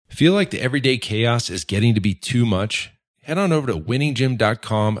Feel like the everyday chaos is getting to be too much? Head on over to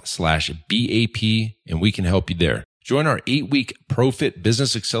winninggym.com/BAP and we can help you there. Join our 8-week ProFit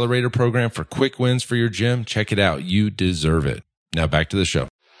Business Accelerator program for quick wins for your gym. Check it out. You deserve it. Now back to the show.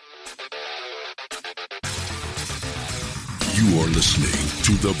 You are listening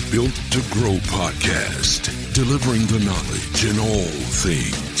to the Built to Grow podcast, delivering the knowledge in all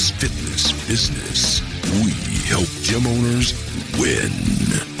things fitness business. We help gym owners win.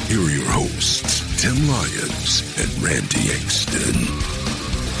 Here are your hosts, Tim Lyons and Randy Engston.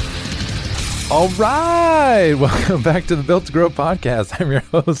 All right. Welcome back to the Built to Grow podcast. I'm your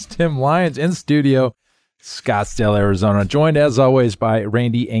host, Tim Lyons, in studio, Scottsdale, Arizona, joined as always by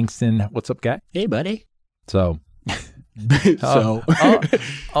Randy Engston. What's up, guy? Hey, buddy. All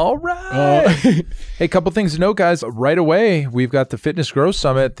right. Hey, a couple things to note, guys. Right away, we've got the Fitness Growth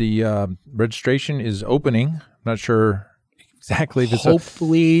Summit. The registration is opening. I'm not sure exactly if it's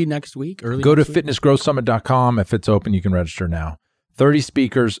hopefully next week. Go to fitnessgrowthsummit.com. If it's open, you can register now. 30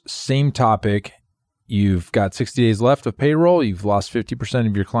 speakers, same topic. You've got 60 days left of payroll. You've lost 50%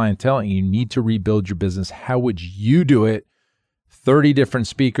 of your clientele, and you need to rebuild your business. How would you do it? 30 different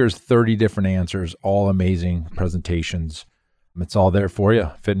speakers, 30 different answers, all amazing presentations. It's all there for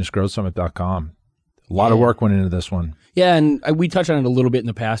you, fitnessgrowthsummit.com. A lot of work went into this one. Yeah, and we touched on it a little bit in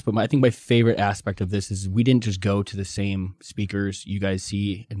the past, but I think my favorite aspect of this is we didn't just go to the same speakers you guys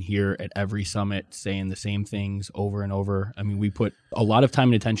see and hear at every summit saying the same things over and over. I mean, we put a lot of time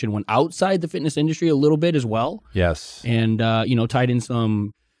and attention, went outside the fitness industry a little bit as well. Yes. And, tied in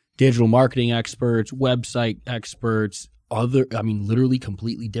some digital marketing experts, website experts, literally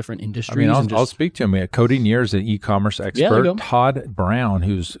completely different industries. I'll speak to him. We had Cody Neers, an e-commerce expert. Todd Brown,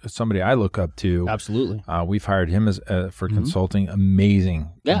 who's somebody I look up to. Absolutely. We've hired him as for consulting. Amazing.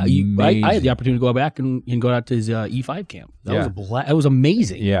 Yeah, I had the opportunity to go back and go out to his E5 camp. That was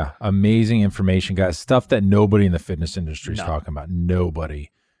amazing. Yeah, amazing information, guys. Stuff that nobody in the fitness industry is talking about.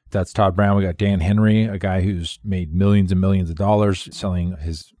 Nobody. That's Todd Brown. We got Dan Henry, a guy who's made millions and millions of dollars selling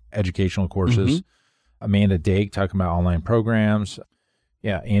his educational courses. Amanda Dake talking about online programs.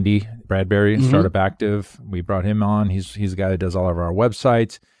 Yeah, Andy Bradbury, Startup Active. We brought him on. He's the guy that does all of our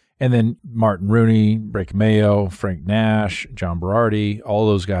websites. And then Martin Rooney, Rick Mayo, Frank Nash, John Berardi, all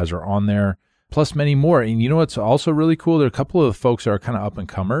those guys are on there, plus many more. And you know what's also really cool? There are a couple of folks that are kind of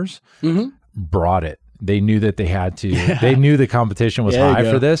up-and-comers brought it. They knew that they had to. They knew the competition was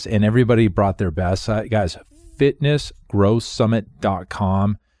high for this, and everybody brought their best. Guys,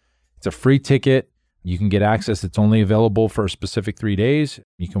 fitnessgrowthsummit.com. It's a free ticket. You can get access. It's only available for a specific 3 days.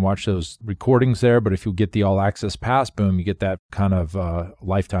 You can watch those recordings there, but if you get the all-access pass, boom, you get that kind of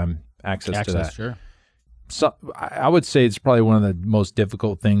lifetime access to that. Sure. So I would say it's probably one of the most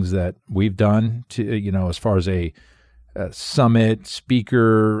difficult things that we've done to, as far as a summit,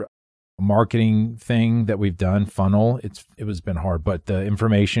 speaker, marketing thing that we've done, funnel. It has been hard, but the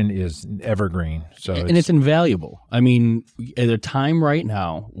information is evergreen. So it's invaluable. I mean, at a time right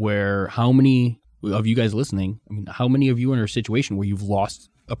now where how many of you guys listening, how many of you are in a situation where you've lost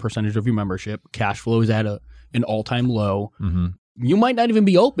a percentage of your membership, cash flow is at an all-time low, you might not even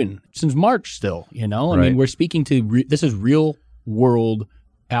be open since March still, I mean, we're speaking to, this is real world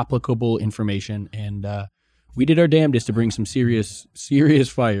applicable information, and we did our damnedest to bring some serious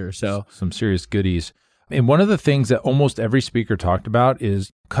fire. So some serious goodies. And one of the things that almost every speaker talked about is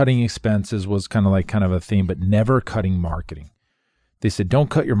cutting expenses was kind of a theme, but never cutting marketing. They said, don't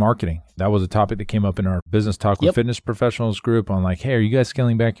cut your marketing. That was a topic that came up in our Business Talk with Fitness Professionals group on hey, are you guys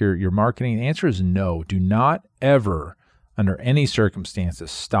scaling back your marketing? The answer is no. Do not ever, under any circumstances,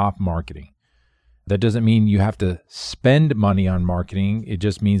 stop marketing. That doesn't mean you have to spend money on marketing. It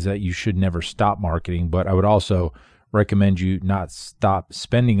just means that you should never stop marketing. But I would also recommend you not stop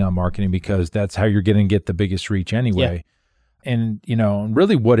spending on marketing because that's how you're going to get the biggest reach anyway. Yeah. And,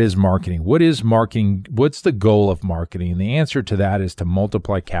 really, what is marketing? What is marketing? What's the goal of marketing? And the answer to that is to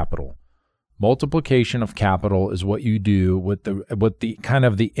multiply capital. Multiplication of capital is what you do, what the kind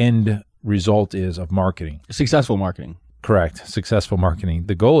of the end result is of marketing. Successful marketing. Correct. Successful marketing.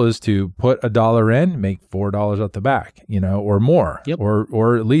 The goal is to put $1 in, make $4 out the back, or more,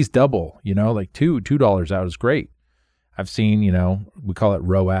 or at least double, like $2 out is great. I've seen, we call it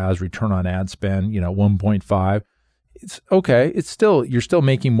ROAS, return on ad spend, 1.5. It's okay. It's still, you're still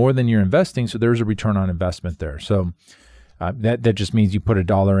making more than you're investing. So there's a return on investment there. So that just means you put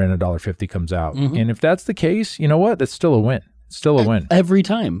 $1 in, $1.50 comes out. And if that's the case, you know what? That's still a win. It's still a win. Every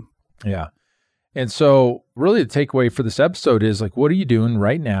time. Yeah. And so really the takeaway for this episode is what are you doing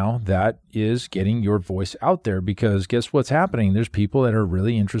right now that is getting your voice out there? Because guess what's happening? There's people that are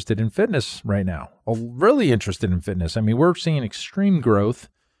really interested in fitness right now, really interested in fitness. I mean, we're seeing extreme growth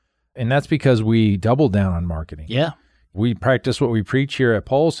And that's because we doubled down on marketing. Yeah. We practice what we preach here at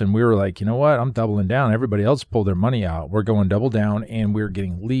Pulse, and we were like, you know what? I'm doubling down. Everybody else pulled their money out. We're going double down, and we're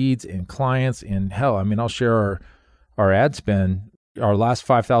getting leads and clients. And hell, I mean, I'll share our ad spend. Our last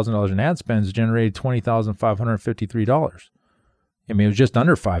 $5,000 in ad spends generated $20,553. I mean, it was just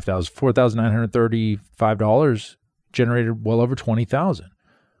under $5,000, $4,935 generated well over $20,000.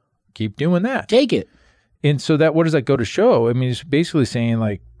 Keep doing that. Take it. And so what does that go to show? I mean, it's basically saying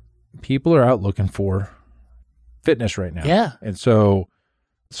like people are out looking for fitness right now. Yeah. And so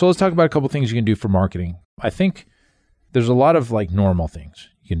let's talk about a couple things you can do for marketing. I think there's a lot of like normal things.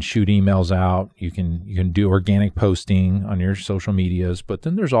 You can shoot emails out. You can do organic posting on your social medias, but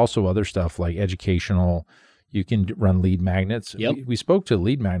then there's also other stuff like educational. You can run lead magnets. Yep. We spoke to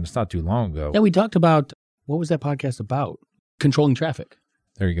lead magnets not too long ago. Yeah, we talked about, what was that podcast about? Controlling traffic.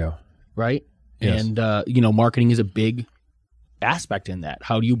 There you go. Right? Yes. And, marketing is a big aspect in that.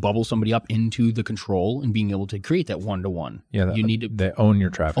 How do you bubble somebody up into the control and being able to create that one-to-one? Yeah. You need to they own your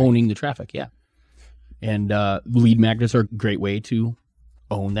traffic. Owning the traffic, yeah. And lead magnets are a great way to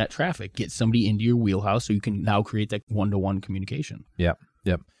own that traffic. Get somebody into your wheelhouse so you can now create that one-to-one communication. Yep.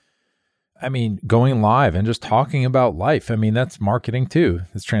 I mean, going live and just talking about life. I mean, that's marketing too.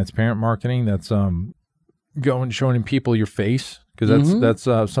 It's transparent marketing. That's showing people your face, because that's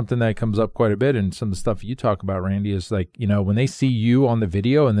something that comes up quite a bit. And some of the stuff you talk about, Randy, is like, when they see you on the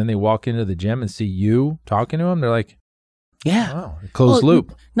video and then they walk into the gym and see you talking to them, they're like, yeah, wow, closed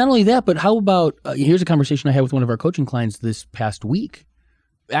loop. Not only that, but how about here's a conversation I had with one of our coaching clients this past week.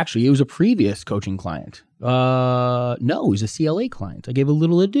 Actually, it was a previous coaching client. No, it was a CLA client. I gave a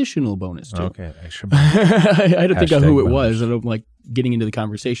little additional bonus to. Okay, extra. I don't think of who it bonus. was. I don't like getting into the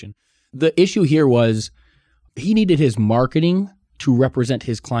conversation. The issue here was he needed his marketing to represent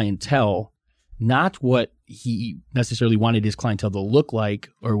his clientele, not what he necessarily wanted his clientele to look like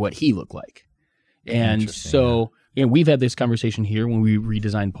or what he looked like. And so, we've had this conversation here when we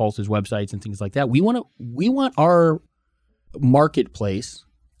redesigned Pulse's websites and things like that. We want our marketplace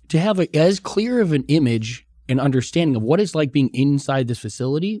to have as clear of an image and understanding of what it's like being inside this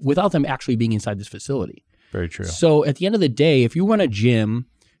facility without them actually being inside this facility. Very true. So at the end of the day, if you run a gym,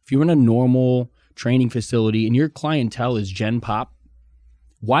 if you run a normal training facility and your clientele is Gen Pop,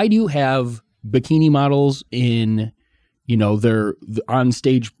 why do you have bikini models in, their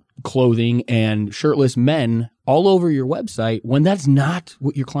on-stage clothing and shirtless men all over your website when that's not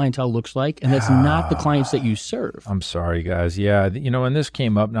what your clientele looks like and that's not the clients that you serve? I'm sorry, guys. Yeah, and this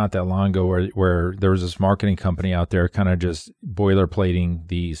came up not that long ago where there was this marketing company out there kind of just boilerplating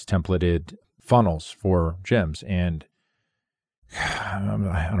these templated funnels for gyms. And I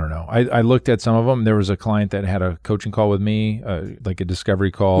don't know. I looked at some of them. There was a client that had a coaching call with me, like a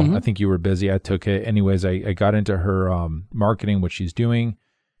discovery call. Mm-hmm. I think you were busy. I took it. Anyways, I got into her marketing, what she's doing.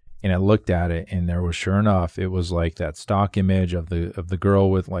 And I looked at it, and there was, sure enough, it was like that stock image of the girl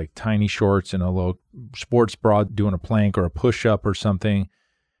with like tiny shorts and a little sports bra doing a plank or a push up or something.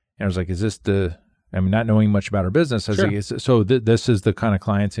 And I was like, "Is this not knowing much about her business?" I was like, "This is the kind of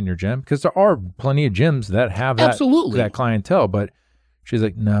clients in your gym?" Because there are plenty of gyms that have that clientele. But she's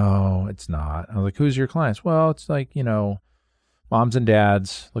like, "No, it's not." I was like, "Who's your clients?" Well, it's like moms and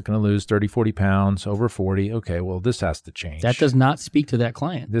dads looking to lose 30, 40 pounds, over 40. Okay, well, this has to change. That does not speak to that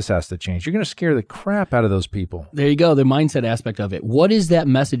client. This has to change. You're going to scare the crap out of those people. There you go, the mindset aspect of it. What is that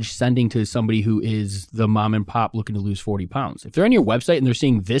message sending to somebody who is the mom and pop looking to lose 40 pounds? If they're on your website and they're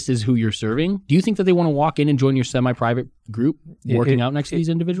seeing this is who you're serving, do you think that they want to walk in and join your semi-private group working out next to these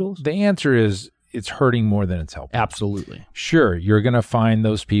individuals? The answer is it's hurting more than it's helping. Absolutely. Sure, you're going to find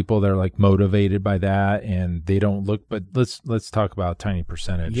those people that are like motivated by that and they don't look, but let's talk about tiny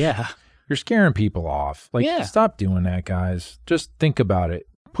percentage. Yeah. You're scaring people off. Stop doing that, guys. Just think about it.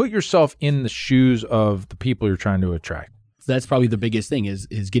 Put yourself in the shoes of the people you're trying to attract. That's probably the biggest thing is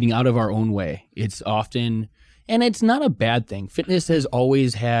getting out of our own way. It's often, and it's not a bad thing. Fitness has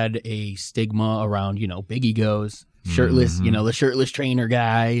always had a stigma around, big egos, shirtless, the shirtless trainer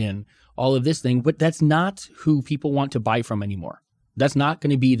guy and all of this thing, but that's not who people want to buy from anymore. That's not going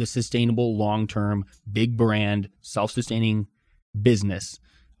to be the sustainable, long-term, big brand, self-sustaining business.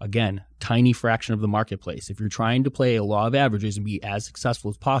 Again, tiny fraction of the marketplace. If you're trying to play a law of averages and be as successful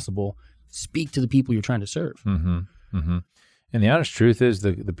as possible, speak to the people you're trying to serve. Mm-hmm. Mm-hmm. And the honest truth is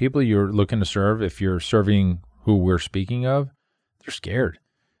the people you're looking to serve, if you're serving who we're speaking of, they're scared.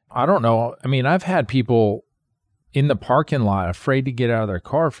 I don't know. I mean, I've had people in the parking lot afraid to get out of their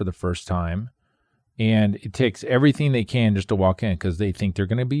car for the first time. And it takes everything they can just to walk in because they think they're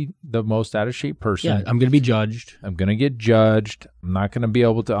going to be the most out of shape person. Yeah, I'm going to be judged. I'm going to get judged. I'm not going to be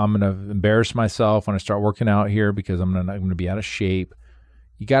able to, I'm going to embarrass myself when I start working out here because I'm going to be out of shape.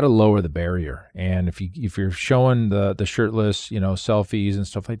 you got to lower the barrier. And if you're showing the shirtless, selfies and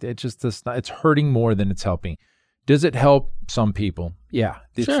stuff like that, it's hurting more than it's helping. Does it help some people? Yeah.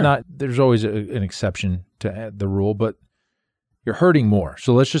 It's Sure. not, there's always an exception to the rule, but you're hurting more.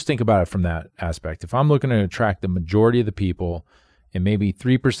 So let's just think about it from that aspect. If I'm looking to attract the majority of the people and maybe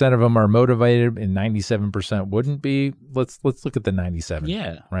 3% of them are motivated and 97% wouldn't be, let's look at the 97.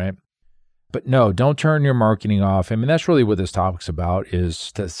 Yeah. Right. But no, don't turn your marketing off. I mean, that's really what this topic's about,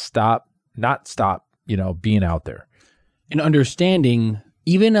 is to not stop, being out there. And understanding,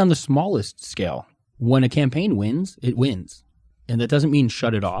 even on the smallest scale, when a campaign wins, it wins. And that doesn't mean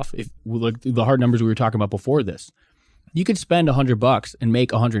shut it off. If we look at the hard numbers we were talking about before this, you could spend $100 and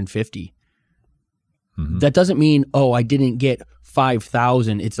make 150. Mm-hmm. That doesn't mean, I didn't get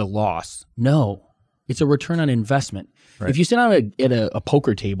 5,000. It's a loss. No, it's a return on investment. Right. If you sit down at a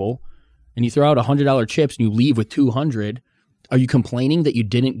poker table and you throw out $100 chips and you leave with 200, are you complaining that you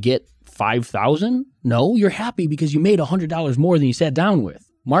didn't get 5,000? No, you're happy because you made $100 more than you sat down with.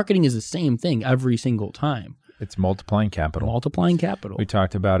 Marketing is the same thing every single time. It's multiplying capital. Multiplying capital. We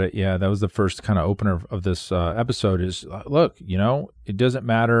talked about it. Yeah, that was the first kind of opener of this episode is, look, it doesn't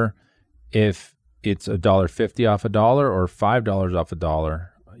matter if it's $1.50 off $1 or $5 off $1.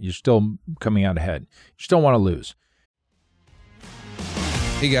 You're still coming out ahead. You just don't want to lose.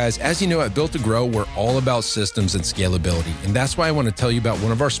 Hey guys, as you know, at Built to Grow, we're all about systems and scalability. And that's why I want to tell you about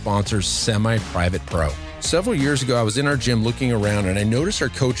one of our sponsors, Semi-Private Pro. Several years ago, I was in our gym looking around and I noticed our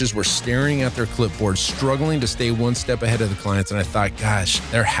coaches were staring at their clipboards, struggling to stay one step ahead of the clients. And I thought, gosh,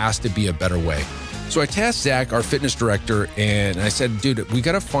 there has to be a better way. So I tasked Zach, our fitness director, and I said, dude, we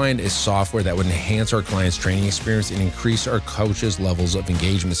got to find a software that would enhance our clients' training experience and increase our coaches' levels of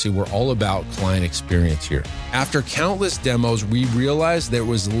engagement. See, we're all about client experience here. After countless demos, we realized there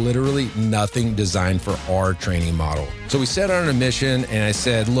was literally nothing designed for our training model. So we set out on a mission, and I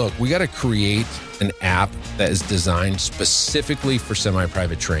said, look, we got to create an app that is designed specifically for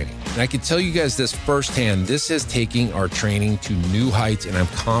semi-private training. And I can tell you guys this firsthand, this is taking our training to new heights, and I'm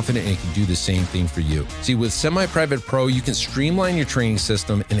confident it can do the same thing for you. See, with Semi-Private Pro, you can streamline your training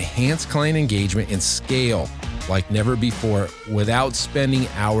system, enhance client engagement, and scale like never before without spending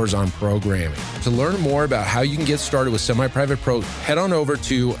hours on programming. To learn more about how you can get started with Semi-Private Pro, head on over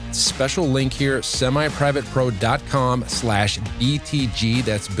to special link here, semiprivatepro.com/BTG.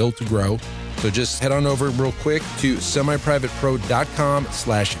 That's Built to Grow. So just head on over real quick to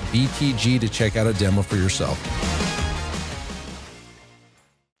semiprivatepro.com/BTG to check out a demo for yourself.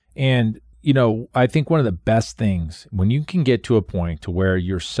 And, I think one of the best things, when you can get to a point to where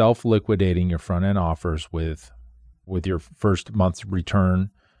you're self-liquidating your front-end offers with your first month's return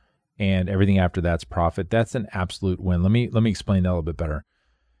and everything after that's profit, that's an absolute win. Let me explain that a little bit better.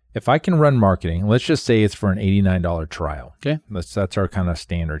 If I can run marketing, let's just say it's for an $89 trial. Okay. That's our kind of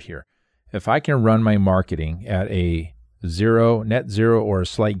standard here. If I can run my marketing at a net zero or a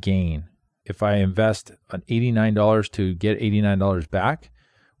slight gain, if I invest an $89 to get $89 back,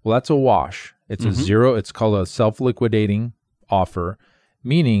 well, that's a wash. It's a zero. It's called a self-liquidating offer,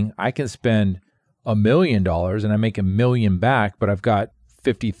 meaning I can spend $1 million and I make $1 million back, but I've got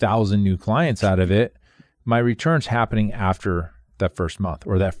 50,000 new clients out of it. My return's happening after that first month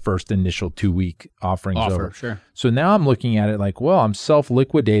or that first initial 2-week offer. Sure. So now I'm looking at it like, well, I'm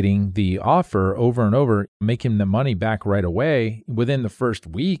self-liquidating the offer over and over, making the money back right away within the first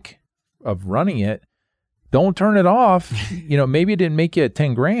week of running it. Don't turn it off. Maybe it didn't make you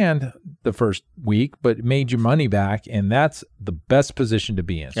 $10,000 the first week, but it made your money back. And that's the best position to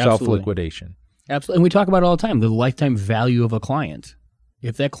be in, Absolutely. self-liquidation. Absolutely. And we talk about it all the time, the lifetime value of a client.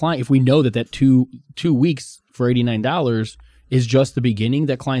 If we know that two weeks for $89 is just the beginning,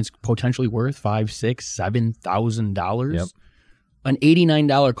 that client's potentially worth $5,000, $6,000, $7,000. Yep. An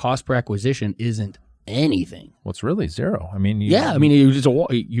 $89 cost per acquisition isn't anything. Well, it's really zero. I mean, you have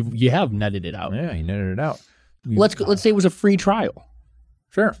netted it out. Yeah, you netted it out. Let's say it was a free trial.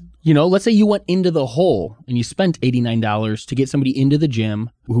 Sure. Let's say you went into the hole and you spent $89 to get somebody into the gym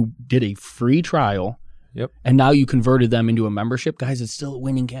who did a free trial. Yep. And now you converted them into a membership. Guys, it's still a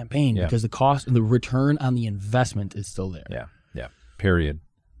winning campaign because the cost and the return on the investment is still there. Yeah. Period.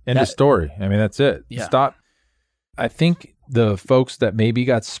 End of story. I mean, that's it. Yeah. Stop. I think the folks that maybe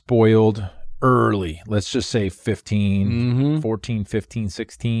got spoiled early, let's just say 14, 15,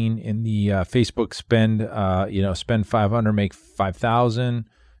 16 in the Facebook spend 500, make 5,000,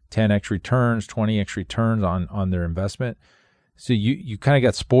 10x returns, 20x returns on their investment. So you kind of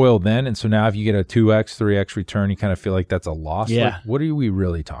got spoiled then. And so now if you get a 2x, 3x return, you kind of feel like that's a loss. Yeah. Like, what are we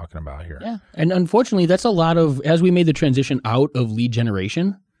really talking about here? Yeah. And unfortunately, that's a lot of, as we made the transition out of lead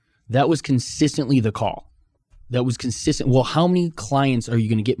generation, that was consistently the call. that was consistent. Well, how many clients are you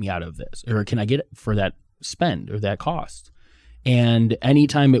going to get me out of this? Or can I get it for that spend or that cost? And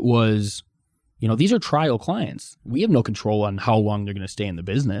anytime it was, these are trial clients. We have no control on how long they're going to stay in the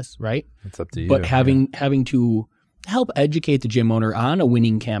business, right? It's up to you. But having to help educate the gym owner on a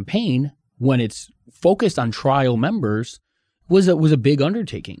winning campaign when it's focused on trial members was a big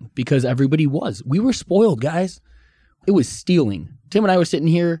undertaking because we were spoiled, guys. It was stealing. Tim and I were sitting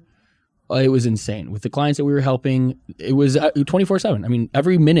here. It was insane with the clients that we were helping. It was 24/7. I mean,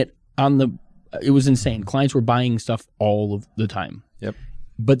 every minute it was insane. Clients were buying stuff all of the time. Yep.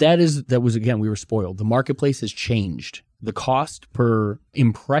 But that was again, we were spoiled. The marketplace has changed. The cost per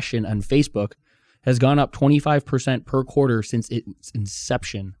impression on Facebook has gone up 25% per quarter since its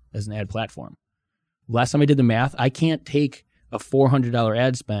inception as an ad platform. Last time I did the math, I can't take a $400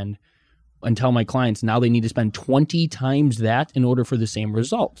 ad spend and tell my clients now they need to spend 20 times that in order for the same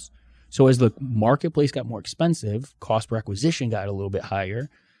results. So as the marketplace got more expensive, cost per acquisition got a little bit higher.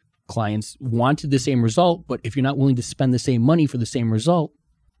 Clients wanted the same result, but if you're not willing to spend the same money for the same result,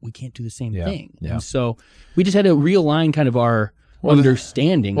 we can't do the same thing. Yeah. And so we just had to realign kind of our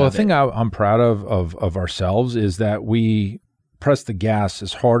understanding. The thing I'm proud of ourselves is that we pressed the gas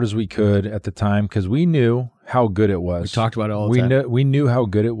as hard as we could at the time because we knew how good it was. We talked about it all the time. We knew how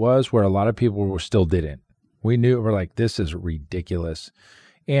good it was where a lot of people still didn't. We're like, this is ridiculous.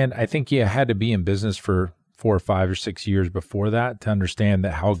 And I think you had to be in business for 4 or 5 or 6 years before that to understand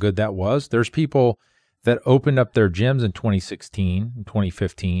that how good that was. There's people that opened up their gyms in 2016 and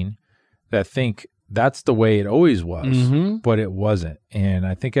 2015 that think that's the way it always was, but it wasn't. And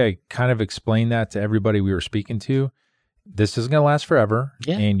I think I kind of explained that to everybody we were speaking to. This isn't going to last forever,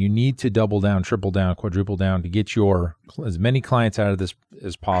 and you need to double down, triple down, quadruple down to get as many clients out of this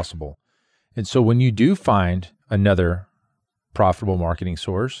as possible. And so when you do find another profitable marketing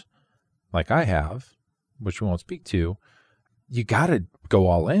source, like I have, which we won't speak to, you got to go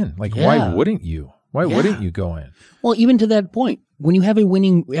all in. Why wouldn't you? Why wouldn't you go in? Well, even to that point, when you have a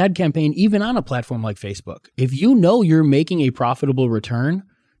winning ad campaign, even on a platform like Facebook, if you know you're making a profitable return,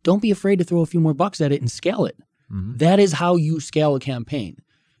 don't be afraid to throw a few more bucks at it and scale it. That is how you scale a campaign.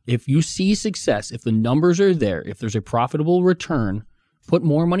 If you see success, if the numbers are there, if there's a profitable return, put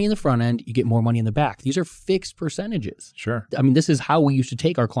more money in the front end, you get more money in the back. These are fixed percentages. Sure. I mean, this is how we used to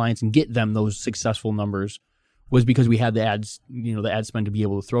take our clients and get them those successful numbers, was because we had the ads, the ad spend to be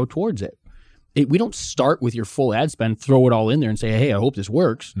able to throw towards it. We don't start with your full ad spend, throw it all in there and say, hey, I hope this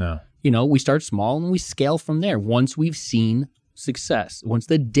works. No. We start small and we scale from there once we've seen success, once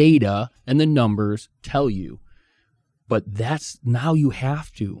the data and the numbers tell you. But now you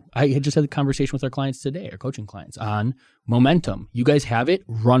have to. I had just had a conversation with our clients today, our coaching clients, on momentum. You guys have it.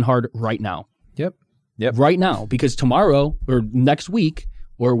 Run hard right now. Yep. Right now, because tomorrow or next week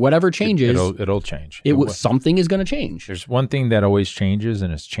or whatever changes, it'll change. Something is going to change. There's one thing that always changes,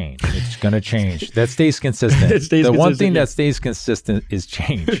 and it's change. It's going to change. That stays consistent. One thing that stays consistent is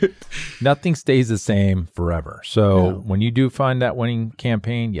change. Nothing stays the same forever. So when you do find that winning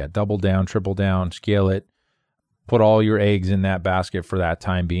campaign, double down, triple down, scale it. Put all your eggs in that basket for that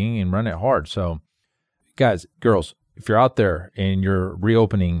time being and run it hard. So guys, girls, if you're out there and you're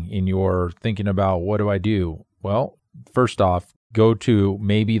reopening and you're thinking about what do I do? Well, first off, go to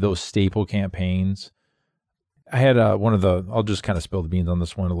maybe those staple campaigns. I had I'll just kind of spill the beans on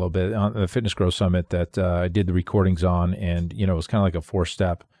this one a little bit, on the Fitness Growth Summit that I did the recordings on, and it was kind of like a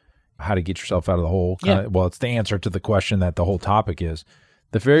 4-step, how to get yourself out of the hole. Well, it's the answer to the question that the whole topic is.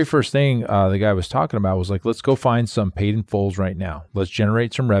 The very first thing the guy was talking about was like, let's go find some paid in fulls right now. Let's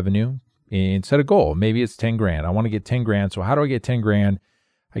generate some revenue and set a goal. Maybe it's 10 grand. I want to get 10 grand. So how do I get 10 grand?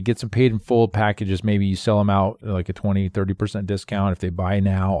 I get some paid in full packages. Maybe you sell them out like a 20, 30% discount. If they buy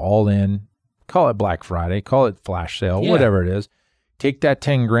now, all in, call it Black Friday, call it flash sale, whatever it is. Take that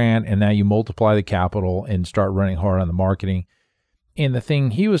 10 grand and now you multiply the capital and start running hard on the marketing. And the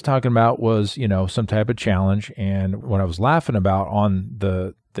thing he was talking about was, some type of challenge. And what I was laughing about on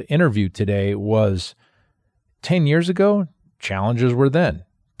the interview today was 10 years ago, challenges were then.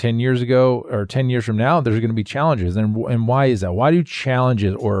 10 years ago or 10 years from now, there's going to be challenges. And why is that? Why do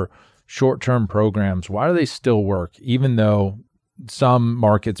challenges or short-term programs, why do they still work? Even though some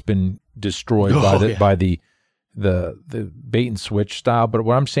market's been destroyed by the bait and switch style. But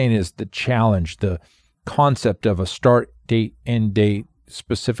what I'm saying is the challenge, the concept of a start date, end date,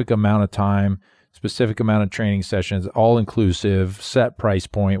 specific amount of time, specific amount of training sessions, all inclusive, set price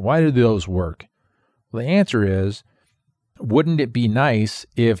point. Why do those work? Well, the answer is, wouldn't it be nice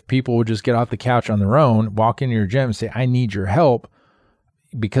if people would just get off the couch on their own, walk into your gym and say, I need your help,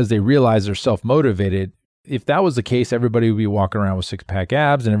 because they realize they're self-motivated? If that was the case, everybody would be walking around with 6-pack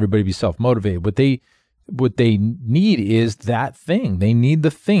abs and everybody would be self-motivated. what they need is that thing. They need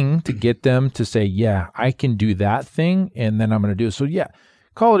the thing to get them to say, yeah, I can do that thing, and then I'm going to do it. So yeah,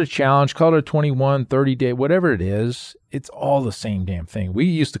 call it a challenge, call it a 21, 30 day, whatever it is. It's all the same damn thing. We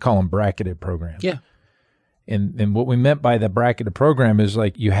used to call them bracketed programs. Yeah. And what we meant by the bracketed program is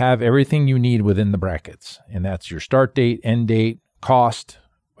like you have everything you need within the brackets. And that's your start date, end date, cost,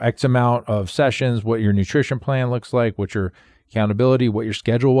 X amount of sessions, what your nutrition plan looks like, what your accountability, what your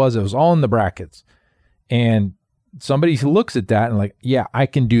schedule was. It was all in the brackets. And somebody who looks at that and like, yeah, I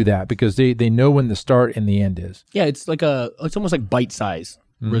can do that because they know when the start and the end is. Yeah, it's almost like bite size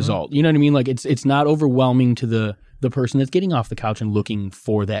result. You know what I mean? Like it's not overwhelming to the person that's getting off the couch and looking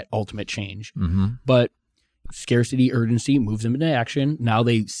for that ultimate change. But scarcity, urgency moves them into action. Now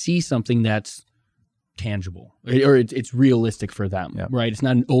they see something that's tangible or it's realistic for them, right? It's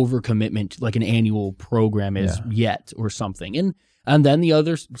not an overcommitment like an annual program is yet or something. And then the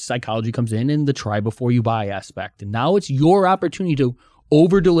other psychology comes in and the try before you buy aspect. And now it's your opportunity to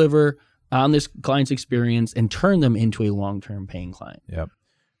over deliver on this client's experience and turn them into a long-term paying client. Yep.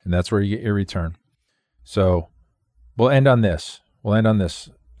 And that's where you get your return. So we'll end on this.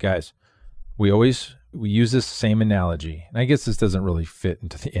 Guys. We use this same analogy. And I guess this doesn't really fit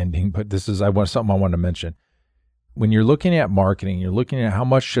into the ending, but this is something I want to mention. When you're looking at marketing, you're looking at how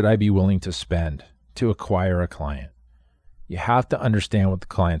much should I be willing to spend to acquire a client. You have to understand what the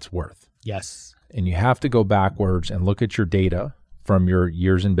client's worth. Yes. And you have to go backwards and look at your data from your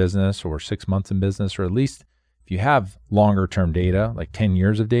years in business or 6 months in business, or at least if you have longer term data, like 10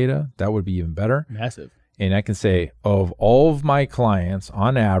 years of data, that would be even better. Massive. And I can say, of all of my clients,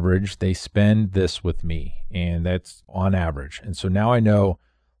 on average, they spend this with me. And that's on average. And so now I know,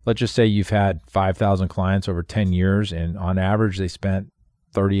 let's just say you've had 5,000 clients over 10 years, and on average, they spent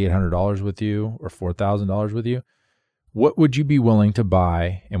 $3,800 with you or $4,000 with you. What would you be willing to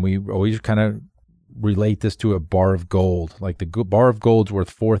buy? And we always kind of relate this to a bar of gold. Like the bar of gold's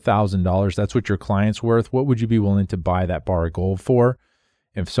worth $4,000. That's what your client's worth. What would you be willing to buy that bar of gold for?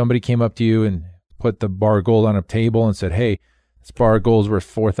 If somebody came up to you and put the bar of gold on a table and said, hey, this bar of gold is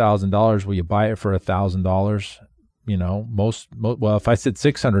worth $4,000. Will you buy it for $1,000? You know, well, if I said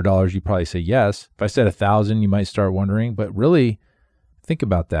 $600, you'd probably say yes. If I said $1,000, you might start wondering, but really think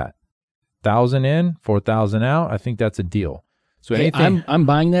about that. 1,000 in, 4,000 out. I think that's a deal. So hey, anything, I'm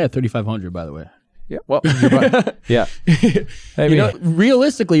buying that at 3,500, by the way. Yeah. Well, yeah. I mean,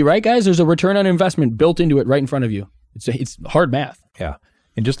 realistically, right, guys, there's a return on investment built into it right in front of you. It's hard math. Yeah.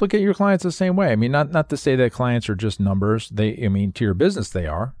 And just look at your clients the same way. I mean, not to say that clients are just numbers. To your business, they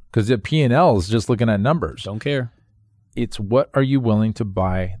are, because the P&L is just looking at numbers. Don't care. It's what are you willing to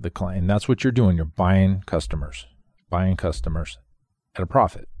buy the client? And that's what you're doing. You're buying customers at a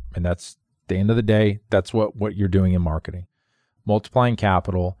profit. And that's the end of the day. That's what you're doing in marketing. Multiplying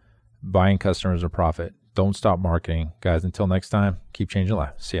capital, buying customers at a profit. Don't stop marketing. Guys, until next time, keep changing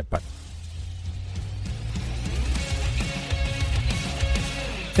lives. See ya. Bye.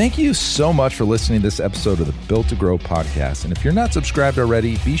 Thank you so much for listening to this episode of the Built to Grow podcast. And if you're not subscribed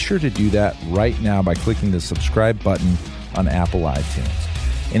already, be sure to do that right now by clicking the subscribe button on Apple iTunes.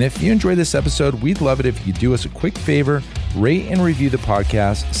 And if you enjoyed this episode, we'd love it if you could do us a quick favor, rate and review the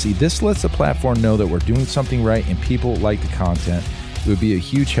podcast. See, this lets the platform know that we're doing something right and people like the content. It would be a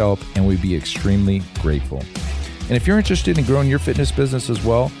huge help and we'd be extremely grateful. And if you're interested in growing your fitness business as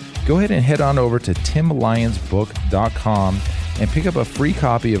well, go ahead and head on over to timlyonsbook.com and pick up a free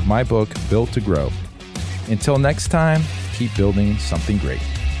copy of my book, Built to Grow. Until next time, keep building something great.